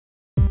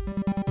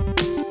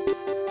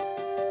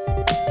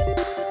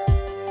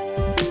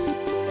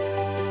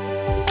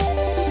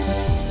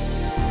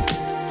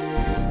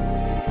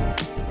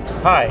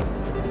Hi,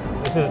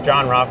 this is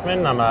Jon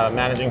Roffman. I'm a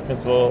managing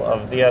principal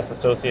of ZS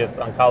Associates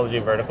Oncology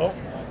Vertical.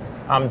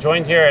 I'm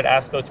joined here at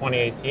ASCO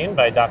 2018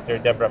 by Dr.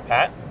 Debra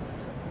Patt.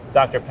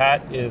 Dr.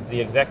 Patt is the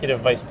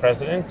Executive Vice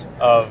President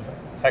of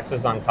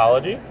Texas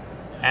Oncology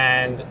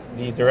and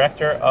the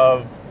Director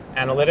of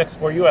Analytics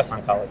for US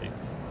Oncology.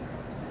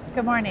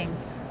 Good morning.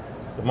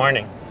 Good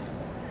morning.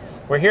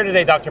 We're here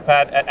today, Dr.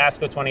 Patt, at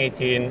ASCO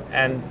 2018,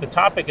 and the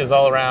topic is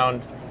all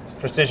around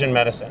precision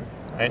medicine,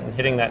 right, and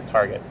hitting that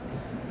target.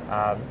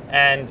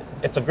 And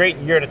it's a great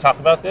year to talk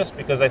about this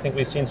because I think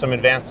we've seen some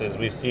advances.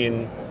 We've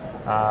seen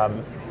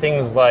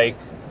things like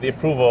the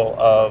approval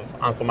of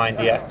Oncomine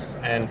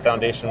DX and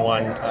Foundation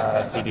One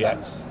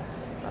CDX.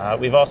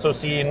 We've also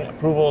seen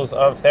approvals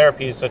of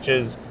therapies such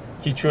as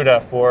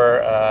Keytruda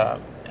for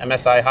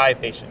MSI high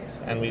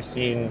patients, and we've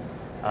seen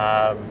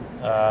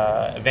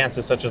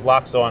advances such as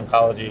Loxo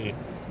Oncology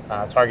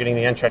targeting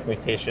the NTRK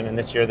mutation, and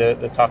this year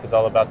the talk is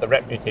all about the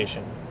RET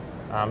mutation.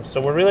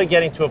 So we're really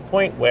getting to a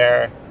point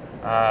where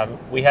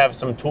we have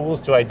some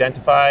tools to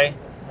identify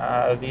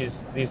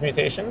these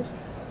mutations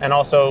and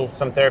also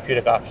some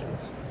therapeutic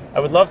options. I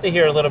would love to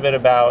hear a little bit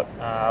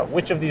about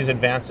which of these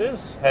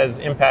advances has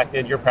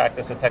impacted your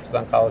practice at Texas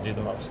Oncology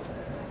the most.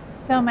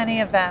 So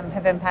many of them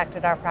have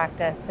impacted our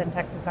practice in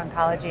Texas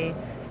Oncology.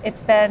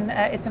 It's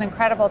an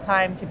incredible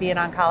time to be an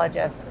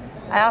oncologist.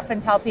 I often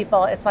tell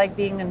people it's like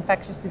being an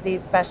infectious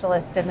disease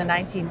specialist in the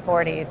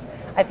 1940s.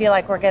 I feel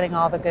like we're getting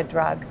all the good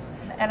drugs.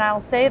 And I'll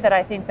say that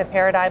I think the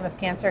paradigm of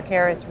cancer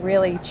care has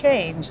really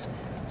changed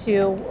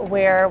to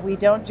where we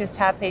don't just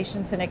have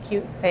patients in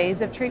acute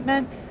phase of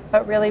treatment,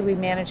 but really we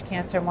manage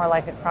cancer more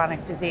like a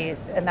chronic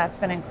disease, and that's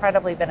been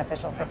incredibly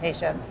beneficial for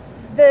patients.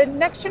 The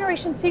next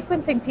generation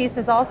sequencing piece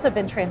has also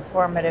been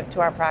transformative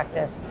to our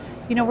practice.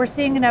 You know, we're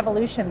seeing an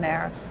evolution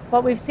there.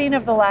 What we've seen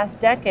over the last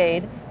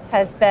decade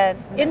has been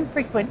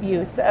infrequent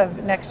use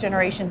of next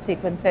generation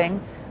sequencing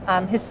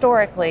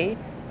historically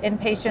in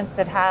patients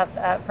that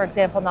have, for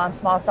example,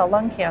 non-small cell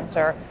lung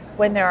cancer,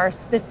 when there are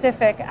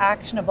specific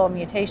actionable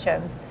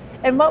mutations.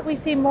 And what we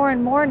see more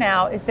and more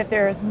now is that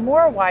there is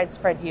more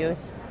widespread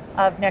use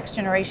of next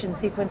generation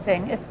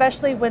sequencing,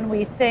 especially when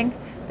we think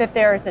that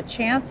there is a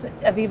chance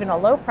of even a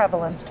low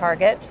prevalence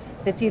target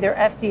that's either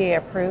FDA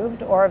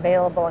approved or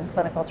available in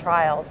clinical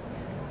trials.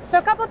 So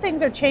a couple of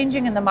things are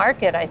changing in the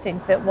market, I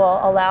think, that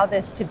will allow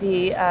this to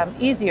be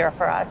easier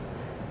for us.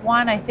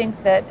 One, I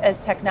think that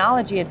as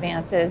technology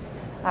advances,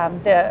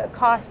 the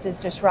cost is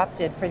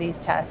disrupted for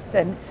these tests.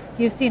 And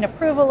you've seen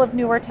approval of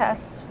newer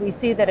tests. We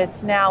see that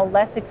it's now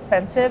less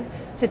expensive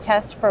to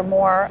test for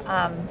more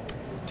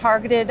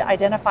targeted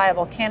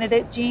identifiable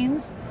candidate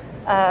genes.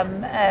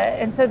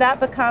 And so that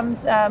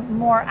becomes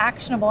more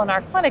actionable in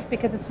our clinic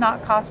because it's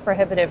not cost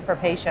prohibitive for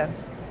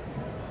patients.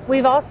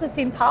 We've also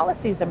seen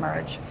policies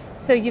emerge.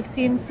 So you've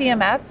seen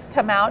CMS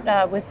come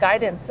out with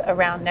guidance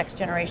around next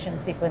generation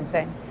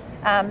sequencing.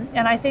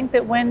 And I think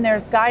that when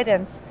there's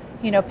guidance,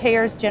 you know,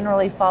 payers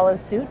generally follow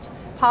suit.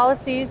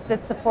 Policies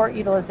that support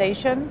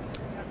utilization,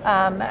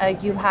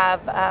 you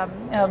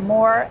have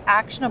more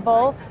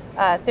actionable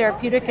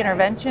therapeutic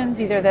interventions,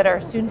 either that are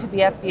soon to be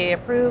FDA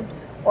approved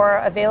or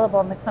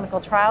available in the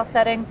clinical trial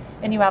setting,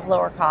 and you have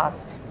lower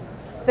cost.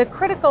 The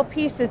critical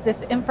piece is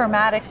this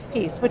informatics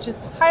piece, which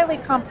is highly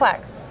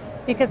complex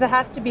because it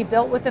has to be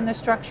built within the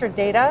structured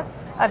data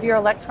of your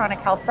electronic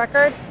health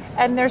record,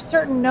 and there's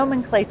certain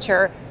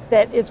nomenclature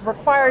that is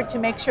required to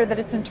make sure that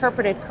it's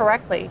interpreted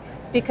correctly.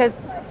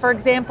 Because, for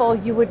example,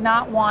 you would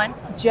not want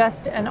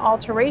just an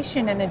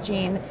alteration in a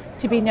gene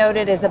to be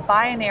noted as a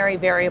binary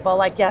variable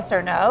like yes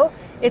or no.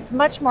 It's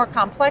much more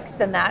complex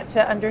than that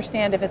to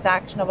understand if it's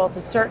actionable to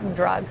certain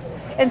drugs.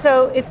 And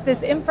so it's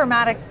this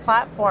informatics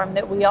platform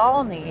that we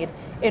all need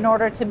in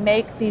order to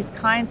make these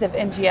kinds of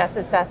NGS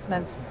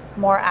assessments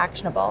more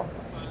actionable.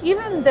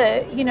 Even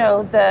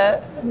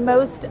the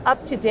most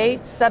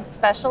up-to-date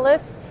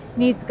subspecialist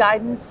needs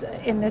guidance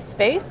in this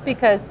space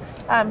because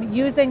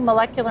using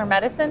molecular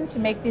medicine to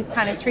make these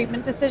kind of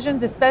treatment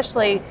decisions,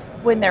 especially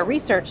when they're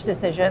research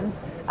decisions,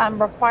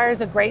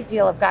 requires a great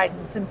deal of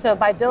guidance. And so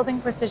by building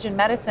precision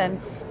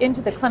medicine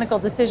into the clinical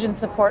decision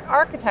support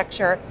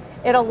architecture,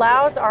 it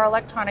allows our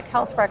electronic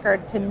health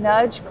record to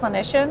nudge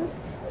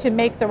clinicians to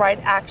make the right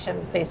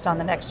actions based on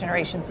the next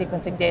generation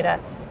sequencing data.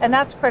 And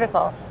that's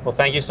critical. Well,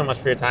 thank you so much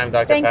for your time,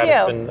 Dr. Patt. Thank you.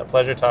 It's been a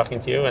pleasure talking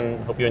to you,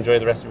 and hope you enjoy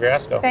the rest of your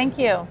ASCO. Thank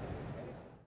you.